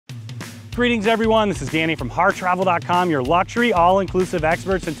Greetings everyone, this is Danny from harrtravel.com, your luxury all-inclusive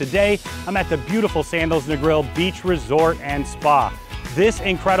experts, and today I'm at the beautiful Sandals Negril Beach Resort and Spa. This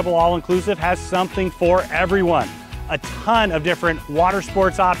incredible all-inclusive has something for everyone. A ton of different water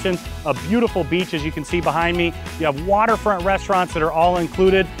sports options, a beautiful beach as you can see behind me. You have waterfront restaurants that are all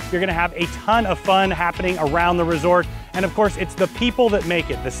included. You're gonna have a ton of fun happening around the resort. And of course, it's the people that make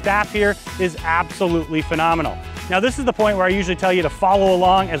it. The staff here is absolutely phenomenal. Now this is the point where I usually tell you to follow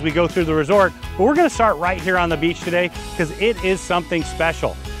along as we go through the resort, but we're gonna start right here on the beach today because it is something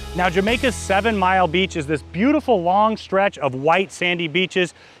special. Now Jamaica's 7 Mile Beach is this beautiful long stretch of white sandy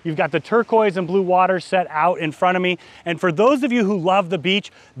beaches. You've got the turquoise and blue water set out in front of me. And for those of you who love the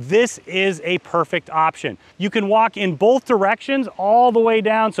beach, this is a perfect option. You can walk in both directions all the way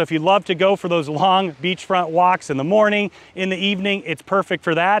down. So if you love to go for those long beachfront walks in the morning, in the evening, it's perfect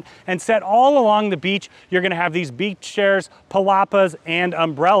for that. And set all along the beach, you're gonna have these beach chairs, palapas, and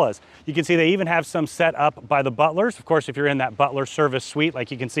umbrellas. You can see they even have some set up by the butlers. Of course, if you're in that butler service suite,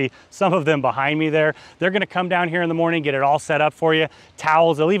 like you can see some of them behind me there, they're gonna come down here in the morning, get it all set up for you.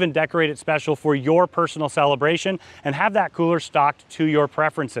 Towels, they'll even decorate it special for your personal celebration and have that cooler stocked to your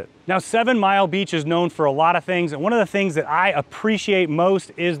preferences. Now, 7 Mile Beach is known for a lot of things, and one of the things that I appreciate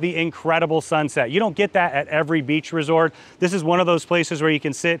most is the incredible sunset. You don't get that at every beach resort. This is one of those places where you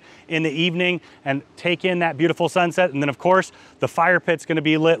can sit in the evening and take in that beautiful sunset, and then of course, the fire pit's gonna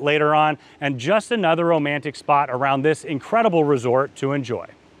be lit later on, and just another romantic spot around this incredible resort to enjoy.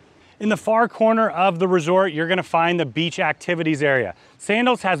 In the far corner of the resort, you're gonna find the beach activities area.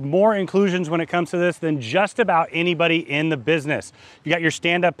 Sandals has more inclusions when it comes to this than just about anybody in the business. You got your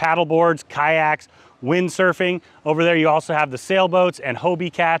stand-up paddle boards, kayaks, windsurfing. Over there, you also have the sailboats and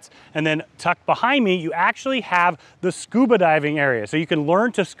Hobie cats. And then tucked behind me, you actually have the scuba diving area. So you can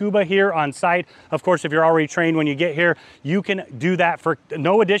learn to scuba here on site. Of course, if you're already trained when you get here, you can do that for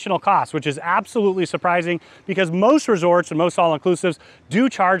no additional cost, which is absolutely surprising because most resorts and most all-inclusives do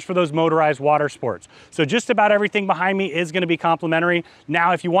charge for those motorized water sports. So just about everything behind me is gonna be complimentary.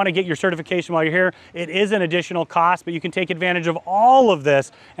 Now, if you wanna get your certification while you're here, it is an additional cost, but you can take advantage of all of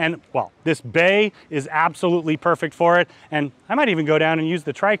this. And well, this bay is absolutely perfect for it. And I might even go down and use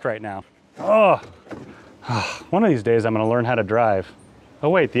the trike right now. Oh, one of these days I'm gonna learn how to drive. Oh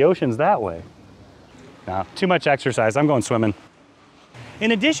wait, the ocean's that way. No, too much exercise, I'm going swimming.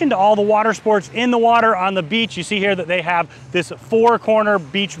 In addition to all the water sports in the water on the beach, you see here that they have this 4-corner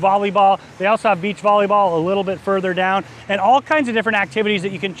beach volleyball. They also have beach volleyball a little bit further down and all kinds of different activities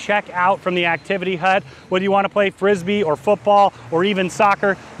that you can check out from the activity hut. Whether you want to play frisbee or football or even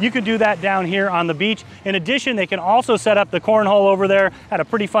soccer, you could do that down here on the beach. In addition, they can also set up the cornhole over there. Had a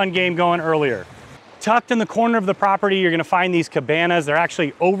pretty fun game going earlier. Tucked in the corner of the property, you're gonna find these cabanas. They're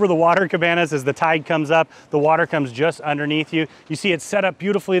actually over the water cabanas. As the tide comes up, the water comes just underneath you. You see it's set up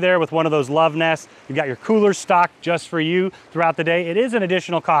beautifully there with one of those love nests. You've got your coolers stocked just for you throughout the day. It is an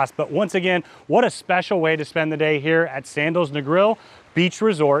additional cost, but once again, what a special way to spend the day here at Sandals Negril Beach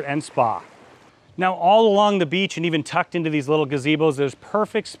Resort and Spa. Now, all along the beach and even tucked into these little gazebos, there's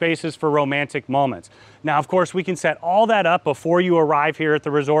perfect spaces for romantic moments. Now, of course, we can set all that up before you arrive here at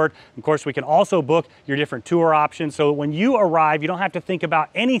the resort. Of course, we can also book your different tour options so when you arrive, you don't have to think about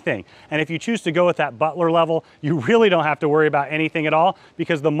anything. And if you choose to go with that butler level, you really don't have to worry about anything at all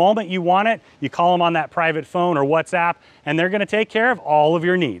because the moment you want it, you call them on that private phone or WhatsApp, and they're gonna take care of all of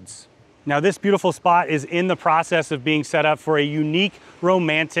your needs. Now, this beautiful spot is in the process of being set up for a unique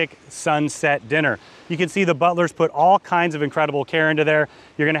romantic sunset dinner. You can see the butlers put all kinds of incredible care into there.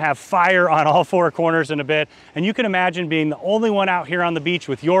 You're gonna have fire on all 4 corners in a bit, and you can imagine being the only one out here on the beach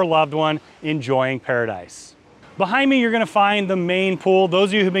with your loved one enjoying paradise. Behind me, you're gonna find the main pool. Those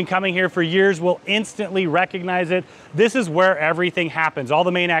of you who've been coming here for years will instantly recognize it. This is where everything happens. All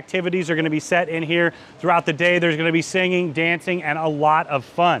the main activities are gonna be set in here throughout the day. There's gonna be singing, dancing, and a lot of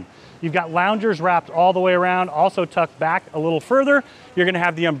fun. You've got loungers wrapped all the way around, also tucked back a little further. You're gonna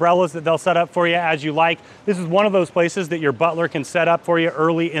have the umbrellas that they'll set up for you as you like. This is one of those places that your butler can set up for you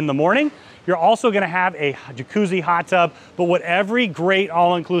early in the morning. You're also gonna have a jacuzzi hot tub, but what every great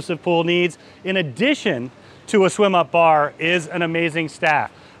all-inclusive pool needs, in addition to a swim-up bar, is an amazing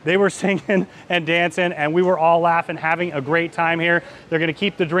staff. They were singing and dancing and we were all laughing, having a great time here. They're gonna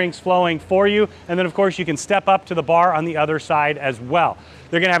keep the drinks flowing for you. And then of course you can step up to the bar on the other side as well.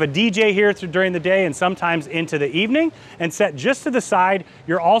 They're gonna have a DJ here during the day and sometimes into the evening. And set just to the side,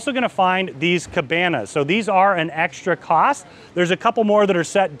 you're also gonna find these cabanas. So these are an extra cost. There's a couple more that are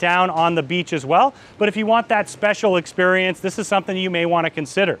set down on the beach as well. But if you want that special experience, this is something you may wanna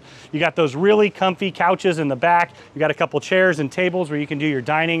consider. You got those really comfy couches in the back. You got a couple chairs and tables where you can do your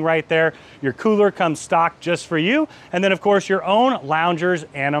dining right there. Your cooler comes stocked just for you. And then of course your own loungers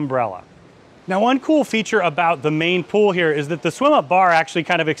and umbrella. Now, one cool feature about the main pool here is that the swim up bar actually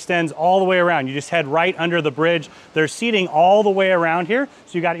kind of extends all the way around. You just head right under the bridge. There's seating all the way around here.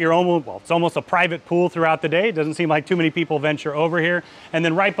 So you got your own, well, it's almost a private pool throughout the day. It doesn't seem like too many people venture over here. And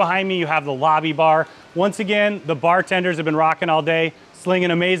then right behind me, you have the lobby bar. Once again, the bartenders have been rocking all day, slinging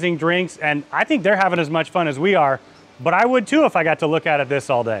amazing drinks. And I think they're having as much fun as we are, but I would too if I got to look at this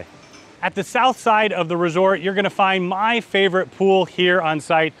all day. At the south side of the resort, you're gonna find my favorite pool here on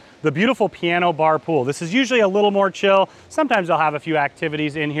site, the beautiful piano bar pool. This is usually a little more chill. Sometimes I'll have a few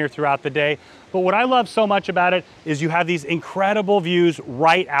activities in here throughout the day. But what I love so much about it is you have these incredible views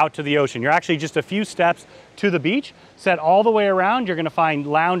right out to the ocean. You're actually just a few steps to the beach. Set all the way around, you're gonna find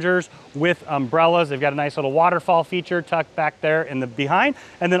loungers with umbrellas. They've got a nice little waterfall feature tucked back there in the behind.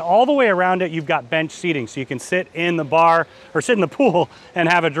 And then all the way around it, you've got bench seating. So you can sit in the bar or sit in the pool and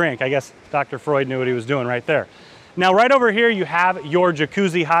have a drink. I guess Dr. Freud knew what he was doing right there. Now, right over here, you have your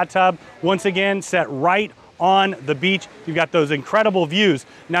jacuzzi hot tub. Once again, set right on the beach. You've got those incredible views.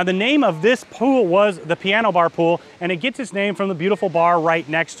 Now, the name of this pool was the Piano Bar Pool, and it gets its name from the beautiful bar right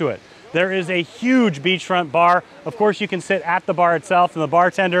next to it. There is a huge beachfront bar. Of course, you can sit at the bar itself, and the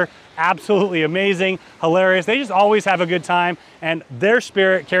bartender, absolutely amazing, hilarious. They just always have a good time, and their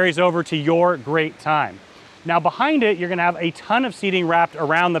spirit carries over to your great time. Now behind it, you're gonna have a ton of seating wrapped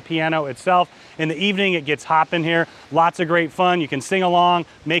around the piano itself. In the evening, it gets hopping here. Lots of great fun. You can sing along,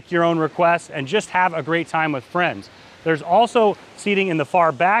 make your own requests, and just have a great time with friends. There's also seating in the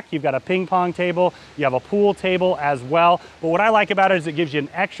far back. You've got a ping pong table. You have a pool table as well. But what I like about it is it gives you an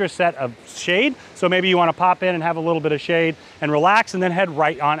extra set of shade. So maybe you wanna pop in and have a little bit of shade and relax and then head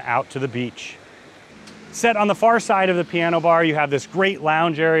right on out to the beach. Set on the far side of the piano bar, you have this great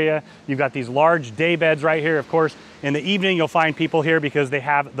lounge area. You've got these large day beds right here. Of course, in the evening, you'll find people here because they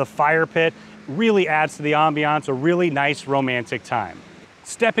have the fire pit. Really adds to the ambiance, a really nice romantic time.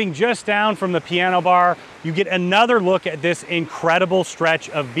 Stepping just down from the piano bar, you get another look at this incredible stretch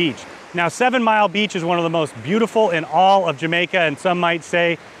of beach. Now, 7 Mile Beach is one of the most beautiful in all of Jamaica, and some might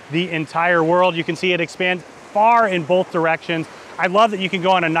say the entire world. You can see it expands far in both directions. I love that you can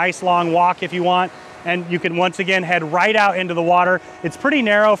go on a nice long walk if you want, and you can once again head right out into the water. It's pretty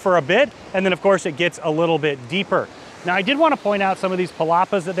narrow for a bit, and then of course it gets a little bit deeper. Now, I did want to point out some of these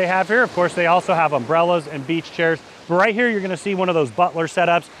palapas that they have here. Of course, they also have umbrellas and beach chairs. But right here, you're going to see one of those butler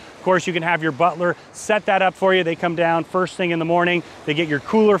setups. Of course, you can have your butler set that up for you. They come down first thing in the morning. They get your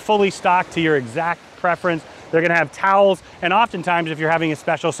cooler fully stocked to your exact preference. They're gonna have towels, and oftentimes if you're having a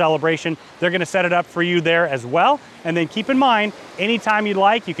special celebration, they're gonna set it up for you there as well. And then keep in mind, anytime you'd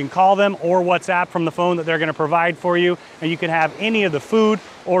like, you can call them or WhatsApp from the phone that they're gonna provide for you, and you can have any of the food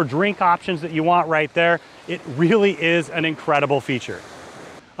or drink options that you want right there. It really is an incredible feature.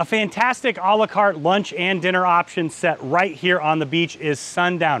 A fantastic a la carte lunch and dinner option set right here on the beach is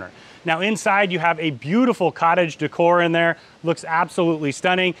Sundowner. Now inside you have a beautiful cottage decor in there, looks absolutely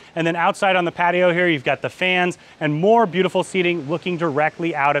stunning. And then outside on the patio here, you've got the fans and more beautiful seating looking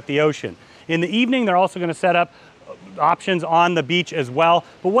directly out at the ocean. In the evening, they're also gonna set up options on the beach as well.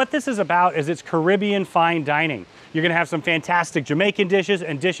 But what this is about is it's Caribbean fine dining. You're gonna have some fantastic Jamaican dishes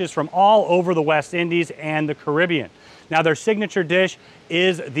and dishes from all over the West Indies and the Caribbean. Now their signature dish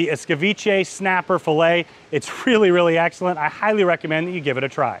is the escabeche snapper filet. It's really, really excellent. I highly recommend that you give it a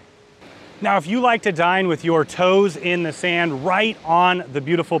try. Now, if you like to dine with your toes in the sand right on the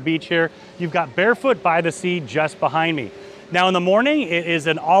beautiful beach here, you've got Barefoot by the Sea just behind me. Now in the morning, it is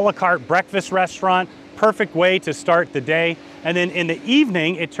an a la carte breakfast restaurant, perfect way to start the day. And then in the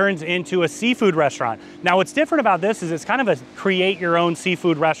evening, it turns into a seafood restaurant. Now what's different about this is it's kind of a create your own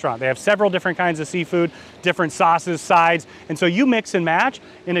seafood restaurant. They have several different kinds of seafood, different sauces, sides, and so you mix and match.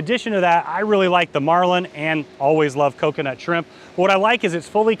 In addition to that, I really like the marlin and always love coconut shrimp. But what I like is it's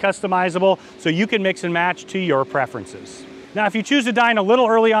fully customizable, so you can mix and match to your preferences. Now, if you choose to dine a little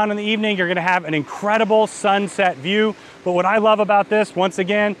early on in the evening, you're gonna have an incredible sunset view. But what I love about this, once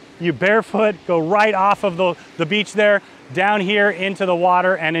again, you barefoot, go right off of the beach there, down here into the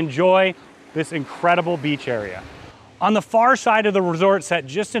water and enjoy this incredible beach area. On the far side of the resort, set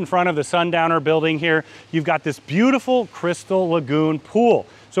just in front of the Sundowner building here, you've got this beautiful crystal lagoon pool.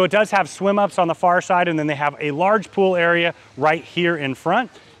 So it does have swim ups on the far side, and then they have a large pool area right here in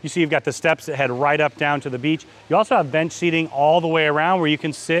front. You see you've got the steps that head right up down to the beach. You also have bench seating all the way around where you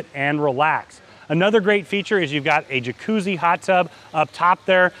can sit and relax. Another great feature is you've got a jacuzzi hot tub up top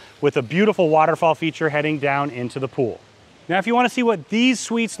there with a beautiful waterfall feature heading down into the pool. Now, if you want to see what these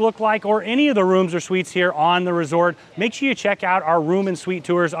suites look like or any of the rooms or suites here on the resort, make sure you check out our room and suite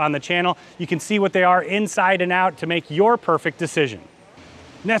tours on the channel. You can see what they are inside and out to make your perfect decision.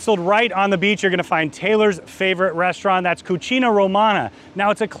 Nestled right on the beach, you're gonna find Taylor's favorite restaurant. That's Cucina Romana. Now,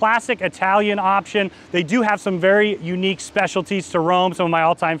 it's a classic Italian option. They do have some very unique specialties to Rome. Some of my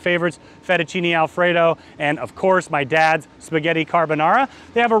all-time favorites, fettuccine Alfredo, and of course, my dad's spaghetti carbonara.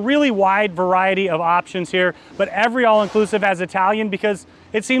 They have a really wide variety of options here, but every all-inclusive has Italian because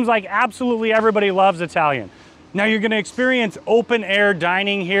it seems like absolutely everybody loves Italian. Now you're gonna experience open air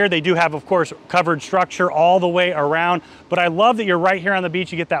dining here. They do have, of course, covered structure all the way around, but I love that you're right here on the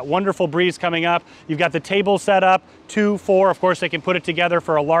beach. You get that wonderful breeze coming up. You've got the table set up, 2, 4, of course, they can put it together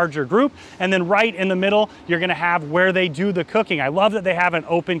for a larger group. And then right in the middle, you're gonna have where they do the cooking. I love that they have an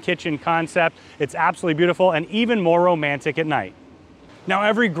open kitchen concept. It's absolutely beautiful and even more romantic at night. Now,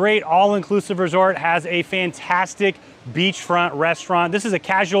 every great all-inclusive resort has a fantastic beachfront restaurant. This is a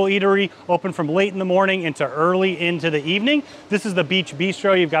casual eatery open from late in the morning into early into the evening. This is the Beach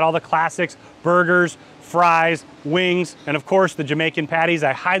Bistro. You've got all the classics, burgers, fries, wings, and of course the Jamaican patties.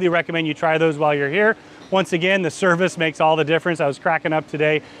 I highly recommend you try those while you're here. Once again, the service makes all the difference. I was cracking up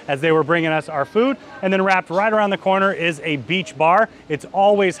today as they were bringing us our food. And then wrapped right around the corner is a beach bar. It's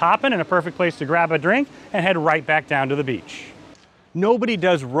always hopping and a perfect place to grab a drink and head right back down to the beach. Nobody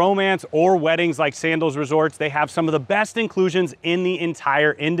does romance or weddings like Sandals Resorts. They have some of the best inclusions in the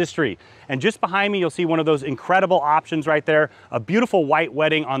entire industry. And just behind me, you'll see one of those incredible options right there, a beautiful white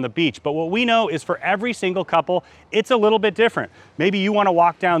wedding on the beach. But what we know is for every single couple, it's a little bit different. Maybe you want to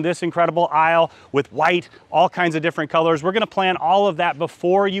walk down this incredible aisle with white, all kinds of different colors. We're going to plan all of that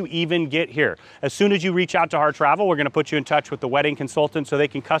before you even get here. As soon as you reach out to Harr Travel, we're going to put you in touch with the wedding consultant so they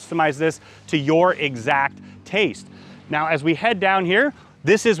can customize this to your exact taste. Now, as we head down here,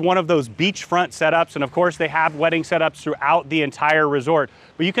 this is one of those beachfront setups, and of course they have wedding setups throughout the entire resort.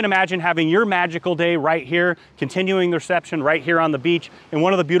 But you can imagine having your magical day right here, continuing the reception right here on the beach in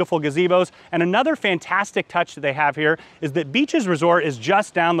one of the beautiful gazebos. And another fantastic touch that they have here is that Beaches Resort is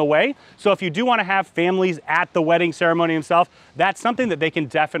just down the way. So if you do want to have families at the wedding ceremony themselves, that's something that they can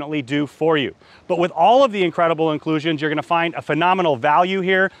definitely do for you. But with all of the incredible inclusions, you're going to find a phenomenal value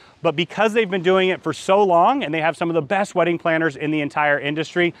here. But because they've been doing it for so long and they have some of the best wedding planners in the entire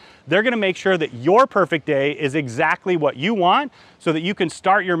industry, they're gonna make sure that your perfect day is exactly what you want so that you can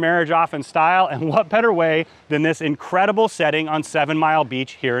start your marriage off in style. And what better way than this incredible setting on 7 Mile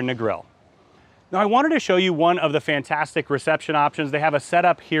Beach here in Negril. Now, I wanted to show you one of the fantastic reception options. They have a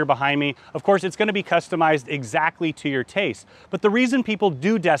setup here behind me. Of course, it's going to be customized exactly to your taste. But the reason people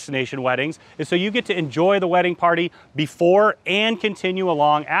do destination weddings is so you get to enjoy the wedding party before and continue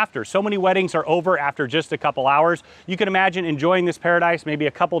along after. So many weddings are over after just a couple hours. You can imagine enjoying this paradise maybe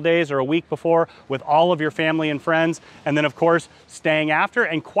a couple days or a week before with all of your family and friends. And then, of course, staying after.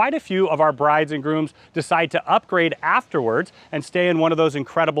 And quite a few of our brides and grooms decide to upgrade afterwards and stay in one of those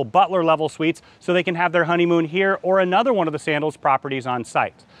incredible butler level suites so they can have their honeymoon here or another one of the Sandals properties on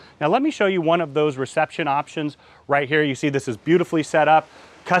site. Now let me show you one of those reception options right here. You see this is beautifully set up,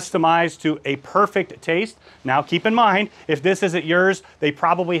 customized to a perfect taste. Now keep in mind, if this isn't yours, they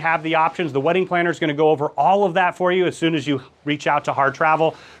probably have the options. The wedding planner is going to go over all of that for you as soon as you reach out to Harr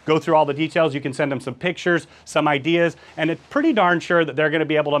Travel, go through all the details. You can send them some pictures, some ideas, and it's pretty darn sure that they're going to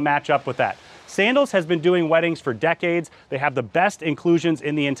be able to match up with that. Sandals has been doing weddings for decades. They have the best inclusions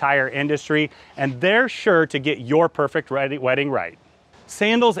in the entire industry, and they're sure to get your perfect wedding right.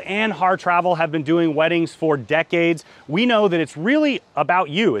 Sandals and Harr Travel have been doing weddings for decades. We know that it's really about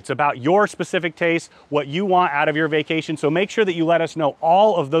you. It's about your specific taste, what you want out of your vacation. So make sure that you let us know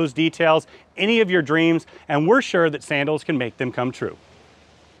all of those details, any of your dreams, and we're sure that Sandals can make them come true.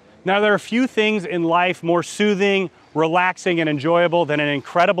 Now, there are few things in life more soothing, relaxing, and enjoyable than an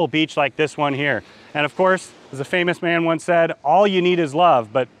incredible beach like this one here. And of course, as a famous man once said, all you need is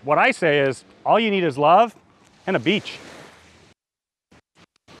love. But what I say is, all you need is love and a beach.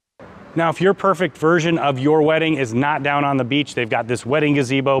 Now, if your perfect version of your wedding is not down on the beach, they've got this wedding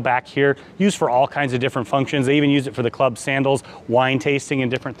gazebo back here, used for all kinds of different functions. They even use it for the club Sandals, wine tasting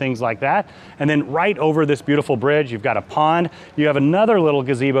and different things like that. And then right over this beautiful bridge, you've got a pond. You have another little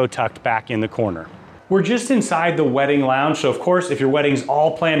gazebo tucked back in the corner. We're just inside the wedding lounge, so of course, if your wedding's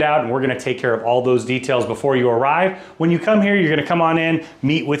all planned out, and we're gonna take care of all those details before you arrive, when you come here, you're gonna come on in,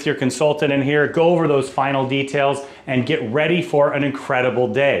 meet with your consultant in here, go over those final details, and get ready for an incredible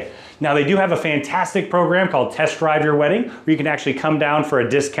day. Now, they do have a fantastic program called Test Drive Your Wedding, where you can actually come down for a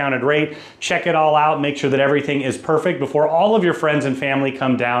discounted rate, check it all out, make sure that everything is perfect before all of your friends and family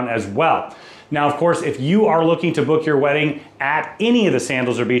come down as well. Now, of course, if you are looking to book your wedding at any of the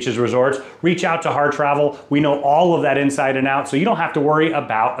Sandals or Beaches resorts, reach out to Harr Travel. We know all of that inside and out, so you don't have to worry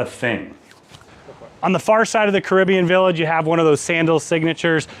about a thing. On the far side of the Caribbean village, you have one of those Sandals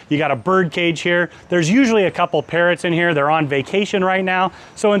signatures. You got a bird cage here. There's usually a couple parrots in here. They're on vacation right now.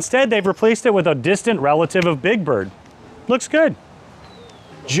 So instead, they've replaced it with a distant relative of Big Bird. Looks good.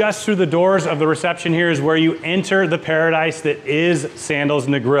 Just through the doors of the reception here is where you enter the paradise that is Sandals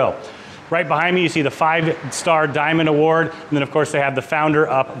Negril. Right behind me, you see the 5-star Diamond Award. And then of course they have the founder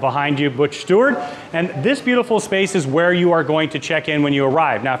up behind you, Butch Stewart. And this beautiful space is where you are going to check in when you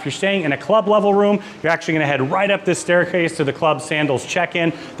arrive. Now, if you're staying in a club level room, you're actually gonna head right up this staircase to the club Sandals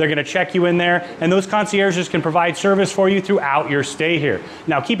check-in. They're gonna check you in there, and those concierges can provide service for you throughout your stay here.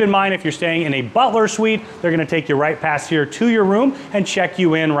 Now, keep in mind, if you're staying in a butler suite, they're gonna take you right past here to your room and check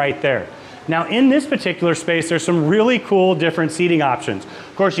you in right there. Now, in this particular space, there's some really cool different seating options.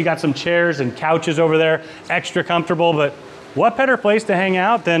 Of course, you got some chairs and couches over there, extra comfortable, but what better place to hang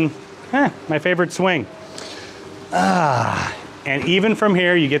out than my favorite swing. And even from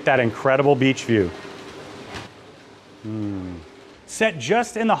here, you get that incredible beach view. Set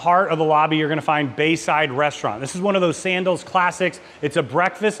just in the heart of the lobby, you're gonna find Bayside Restaurant. This is one of those Sandals classics. It's a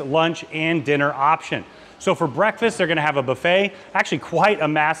breakfast, lunch, and dinner option. So for breakfast, they're gonna have a buffet, actually quite a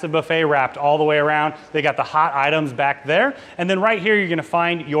massive buffet wrapped all the way around. They got the hot items back there. And then right here, you're gonna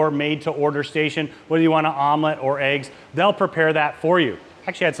find your made to order station, whether you want an omelet or eggs, they'll prepare that for you.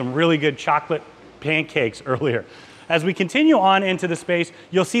 Actually had some really good chocolate pancakes earlier. As we continue on into the space,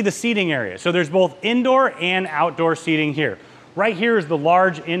 you'll see the seating area. So there's both indoor and outdoor seating here. Right here is the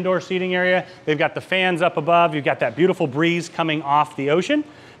large indoor seating area. They've got the fans up above. You've got that beautiful breeze coming off the ocean.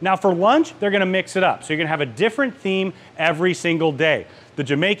 Now for lunch, they're gonna mix it up. So you're gonna have a different theme every single day. The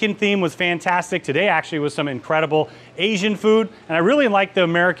Jamaican theme was fantastic. Today actually was some incredible Asian food, and I really like the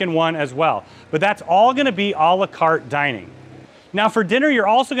American one as well. But that's all gonna be a la carte dining. Now for dinner, you're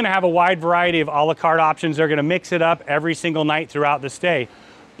also gonna have a wide variety of a la carte options. They're gonna mix it up every single night throughout the stay.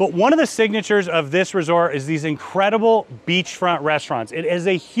 But one of the signatures of this resort is these incredible beachfront restaurants. It is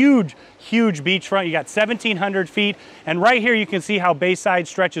a huge, huge beachfront. You got 1,700 feet, and right here you can see how Bayside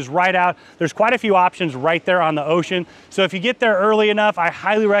stretches right out. There's quite a few options right there on the ocean. So if you get there early enough, I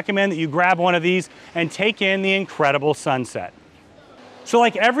highly recommend that you grab one of these and take in the incredible sunset. So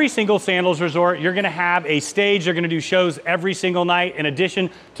like every single Sandals resort, you're gonna have a stage. They're gonna do shows every single night. In addition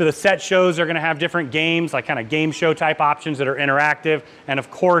to the set shows, they're gonna have different games, like kind of game show type options that are interactive and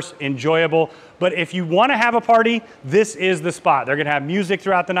of course enjoyable. But if you wanna have a party, this is the spot. They're gonna have music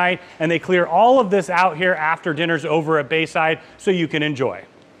throughout the night, and they clear all of this out here after dinner's over at Bayside so you can enjoy.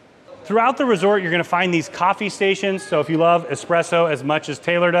 Throughout the resort, you're gonna find these coffee stations. So if you love espresso as much as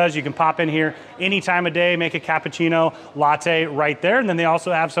Taylor does, you can pop in here any time of day, make a cappuccino, latte right there. And then they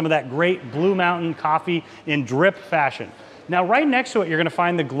also have some of that great Blue Mountain coffee in drip fashion. Now, right next to it, you're gonna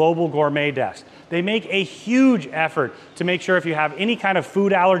find the Global Gourmet Desk. They make a huge effort to make sure if you have any kind of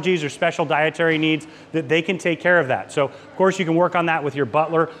food allergies or special dietary needs, that they can take care of that. So, of course, you can work on that with your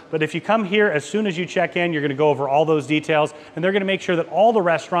butler, but if you come here, as soon as you check in, you're gonna go over all those details, and they're gonna make sure that all the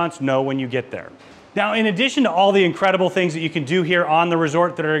restaurants know when you get there. Now, in addition to all the incredible things that you can do here on the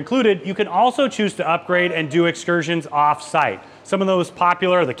resort that are included, you can also choose to upgrade and do excursions off-site. Some of those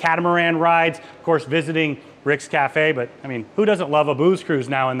popular are the catamaran rides, of course, visiting Rick's Cafe, but I mean, who doesn't love a booze cruise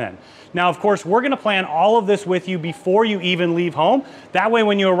now and then? Now, of course, we're gonna plan all of this with you before you even leave home. That way,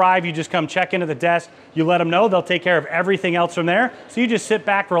 when you arrive, you just come check in at the desk, you let them know, they'll take care of everything else from there. So you just sit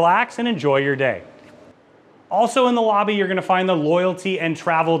back, relax, and enjoy your day. Also in the lobby, you're gonna find the loyalty and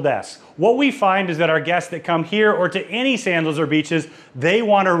travel desk. What we find is that our guests that come here or to any Sandals or beaches, they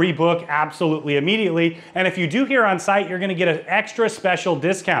wanna rebook absolutely immediately. And if you do here on site, you're gonna get an extra special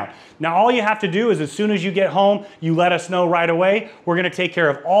discount. Now, all you have to do is as soon as you get home, you let us know right away. We're gonna take care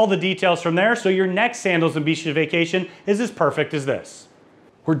of all the details from there, so your next Sandals and Beaches vacation is as perfect as this.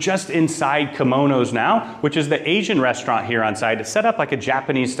 We're just inside Kimonos now, which is the Asian restaurant here on site. It's set up like a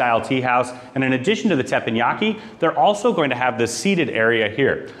Japanese style tea house. And in addition to the teppanyaki, they're also going to have the seated area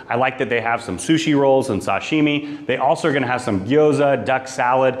here. I like that they have some sushi rolls and sashimi. They also are going to have some gyoza, duck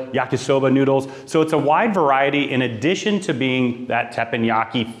salad, yakisoba noodles. So it's a wide variety in addition to being that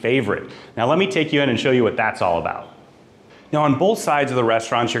teppanyaki favorite. Now let me take you in and show you what that's all about. Now on both sides of the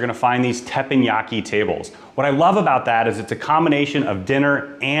restaurants, you're gonna find these teppanyaki tables. What I love about that is it's a combination of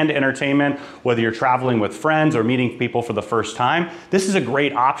dinner and entertainment, whether you're traveling with friends or meeting people for the first time. This is a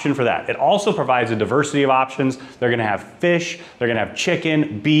great option for that. It also provides a diversity of options. They're gonna have fish, they're gonna have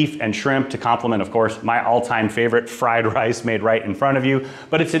chicken, beef, and shrimp to complement, of course, my all-time favorite, fried rice made right in front of you.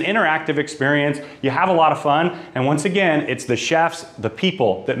 But it's an interactive experience. You have a lot of fun, and once again, it's the chefs, the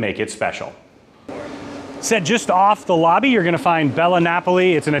people that make it special. Set just off the lobby, you're gonna find Bella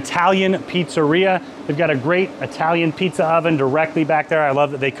Napoli. It's an Italian pizzeria. They've got a great Italian pizza oven directly back there. I love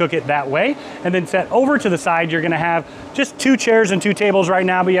that they cook it that way. And then set over to the side, you're gonna have just 2 chairs and 2 tables right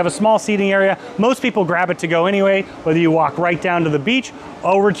now, but you have a small seating area. Most people grab it to go anyway, whether you walk right down to the beach,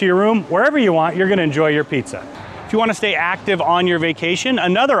 over to your room, wherever you want, you're gonna enjoy your pizza. If you want to stay active on your vacation,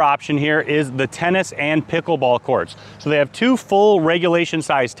 another option here is the tennis and pickleball courts. So they have 2 full regulation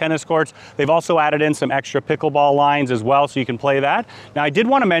size tennis courts. They've also added in some extra pickleball lines as well, so you can play that. Now I did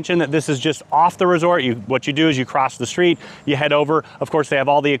want to mention that this is just off the resort. What you do is you cross the street, you head over. Of course, they have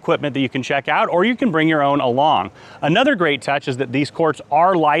all the equipment that you can check out, or you can bring your own along. Another great touch is that these courts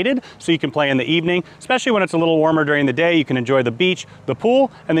are lighted, so you can play in the evening, especially when it's a little warmer during the day. You can enjoy the beach, the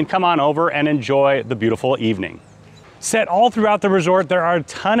pool, and then come on over and enjoy the beautiful evening. Set all throughout the resort, there are a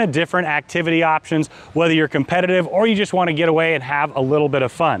ton of different activity options, whether you're competitive or you just want to get away and have a little bit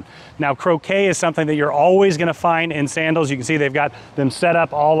of fun. Now, croquet is something that you're always going to find in Sandals. You can see they've got them set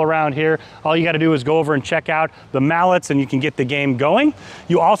up all around here. All you got to do is go over and check out the mallets and you can get the game going.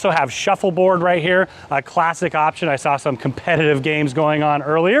 You also have shuffleboard right here, a classic option. I saw some competitive games going on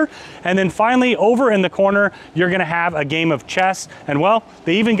earlier. And then finally, over in the corner, you're going to have a game of chess. And well,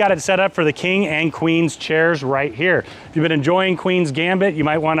 they even got it set up for the king and queen's chairs right here. If you've been enjoying Queen's Gambit, you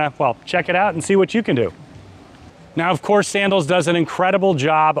might want to, well, check it out and see what you can do. Now, of course, Sandals does an incredible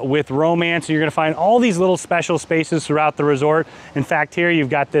job with romance. You're going to find all these little special spaces throughout the resort. In fact, here you've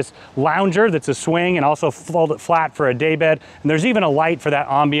got this lounger that's a swing and also fold it flat for a daybed. And there's even a light for that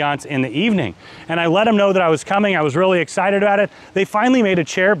ambiance in the evening. And I let them know that I was coming. I was really excited about it. They finally made a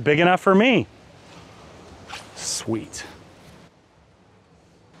chair big enough for me. Sweet.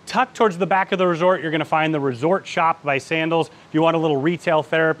 Tucked towards the back of the resort, you're gonna find the Resort Shop by Sandals. If you want a little retail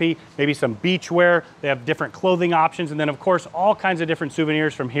therapy, maybe some beach wear, they have different clothing options, and then of course, all kinds of different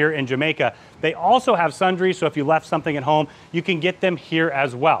souvenirs from here in Jamaica. They also have sundries, so if you left something at home, you can get them here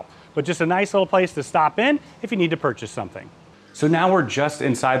as well. But just a nice little place to stop in if you need to purchase something. So now we're just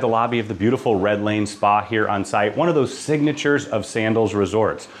inside the lobby of the beautiful Red Lane Spa here on site, one of those signatures of Sandals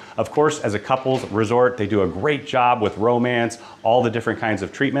resorts. Of course, as a couples resort, they do a great job with romance, all the different kinds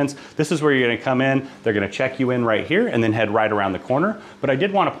of treatments. This is where you're gonna come in, they're gonna check you in right here and then head right around the corner. But I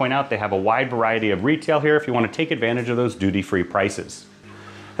did wanna point out they have a wide variety of retail here if you wanna take advantage of those duty-free prices.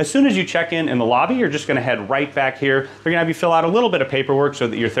 As soon as you check in the lobby, you're just gonna head right back here. They're gonna have you fill out a little bit of paperwork so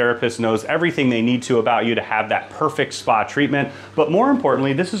that your therapist knows everything they need to about you to have that perfect spa treatment. But more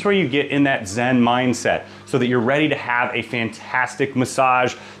importantly, this is where you get in that Zen mindset so that you're ready to have a fantastic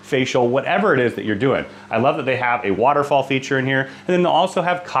massage, facial, whatever it is that you're doing. I love that they have a waterfall feature in here, and then they'll also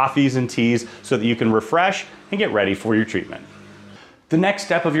have coffees and teas so that you can refresh and get ready for your treatment. The next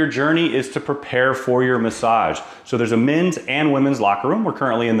step of your journey is to prepare for your massage. So there's a men's and women's locker room. We're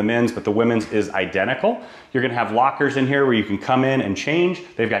currently in the men's, but the women's is identical. You're gonna have lockers in here where you can come in and change.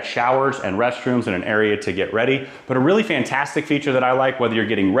 They've got showers and restrooms and an area to get ready. But a really fantastic feature that I like, whether you're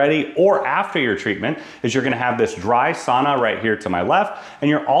getting ready or after your treatment, is you're gonna have this dry sauna right here to my left, and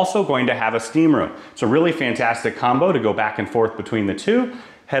you're also going to have a steam room. It's a really fantastic combo to go back and forth between the two.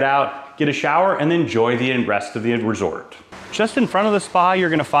 Head out, get a shower, and then enjoy the rest of the resort. Just in front of the spa, you're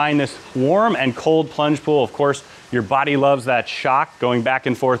gonna find this warm and cold plunge pool. Of course, your body loves that shock going back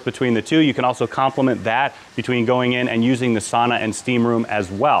and forth between the two. You can also complement that between going in and using the sauna and steam room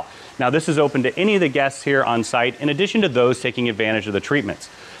as well. Now, this is open to any of the guests here on site, in addition to those taking advantage of the treatments.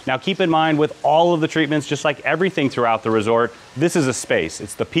 Now, keep in mind with all of the treatments, just like everything throughout the resort, this is a space.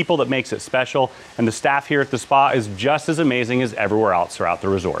 It's the people that makes it special, and the staff here at the spa is just as amazing as everywhere else throughout the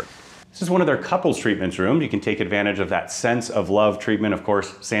resort. This is one of their couples treatments rooms. You can take advantage of that sense of love treatment. Of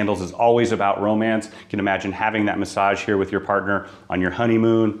course, Sandals is always about romance. You can imagine having that massage here with your partner on your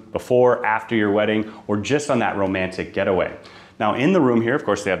honeymoon, before, after your wedding, or just on that romantic getaway. Now in the room here, of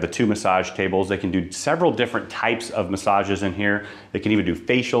course, they have the 2 massage tables. They can do several different types of massages in here. They can even do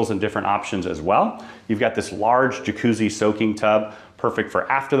facials and different options as well. You've got this large jacuzzi soaking tub, perfect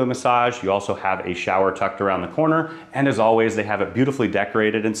for after the massage. You also have a shower tucked around the corner, and as always, they have it beautifully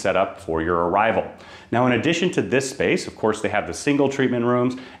decorated and set up for your arrival. Now, in addition to this space, of course, they have the single treatment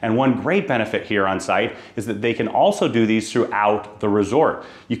rooms, and one great benefit here on site is that they can also do these throughout the resort.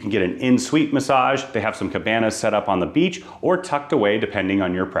 You can get an in-suite massage. They have some cabanas set up on the beach or tucked away depending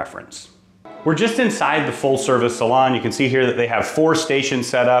on your preference. We're just inside the full service salon. You can see here that they have 4 stations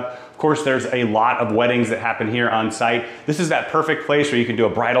set up. Of course, there's a lot of weddings that happen here on site. This is that perfect place where you can do a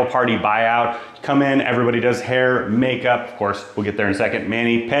bridal party buyout. Come in, everybody does hair, makeup, of course, we'll get there in a second,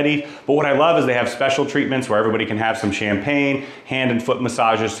 mani-pedi. But what I love is they have special treatments where everybody can have some champagne, hand and foot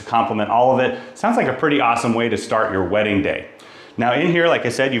massages to complement all of it. Sounds like a pretty awesome way to start your wedding day. Now in here, like I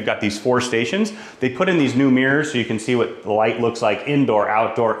said, you've got these 4 stations. They put in these new mirrors so you can see what the light looks like indoor,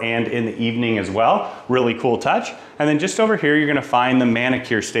 outdoor, and in the evening as well. Really cool touch. And then just over here, you're gonna find the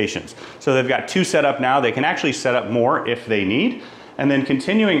manicure stations. So they've got 2 set up now. They can actually set up more if they need. And then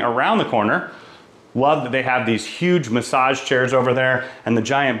continuing around the corner, love that they have these huge massage chairs over there and the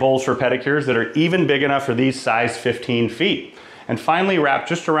giant bowls for pedicures that are even big enough for these size 15 feet. And finally, wrapped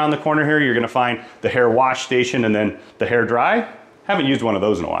just around the corner here, you're gonna find the hair wash station and then the hair dry. Haven't used one of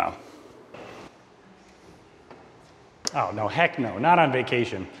those in a while. Oh, no, heck no, not on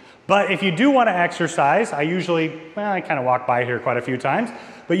vacation. But if you do want to exercise, I usually, well, I kind of walk by here quite a few times,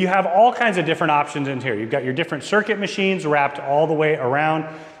 but you have all kinds of different options in here. You've got your different circuit machines wrapped all the way around.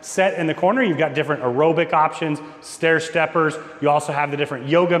 Set in the corner, you've got different aerobic options, stair steppers. You also have the different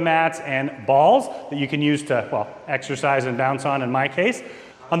yoga mats and balls that you can use to, well, exercise and bounce on in my case.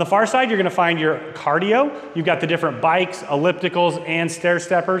 On the far side, you're gonna find your cardio. You've got the different bikes, ellipticals, and stair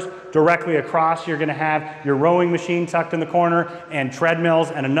steppers. Directly across, you're gonna have your rowing machine tucked in the corner and treadmills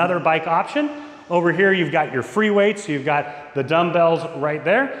and another bike option. Over here, you've got your free weights. So you've got the dumbbells right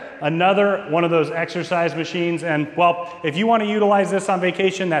there. Another one of those exercise machines. And well, if you wanna utilize this on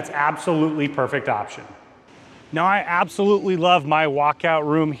vacation, that's absolutely perfect option. Now, I absolutely love my walkout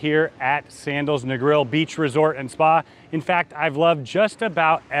room here at Sandals Negril Beach Resort and Spa. In fact, I've loved just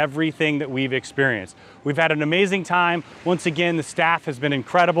about everything that we've experienced. We've had an amazing time. Once again, the staff has been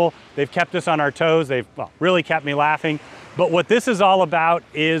incredible. They've kept us on our toes. They've, well, really kept me laughing. But what this is all about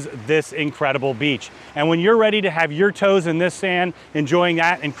is this incredible beach. And when you're ready to have your toes in this sand, enjoying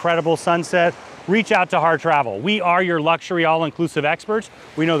that incredible sunset, reach out to Harr Travel. We are your luxury all-inclusive experts.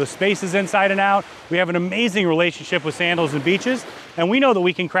 We know the spaces inside and out. We have an amazing relationship with Sandals and Beaches, and we know that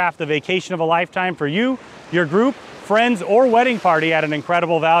we can craft the vacation of a lifetime for you, your group, friends, or wedding party at an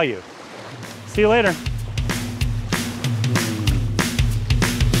incredible value. See you later.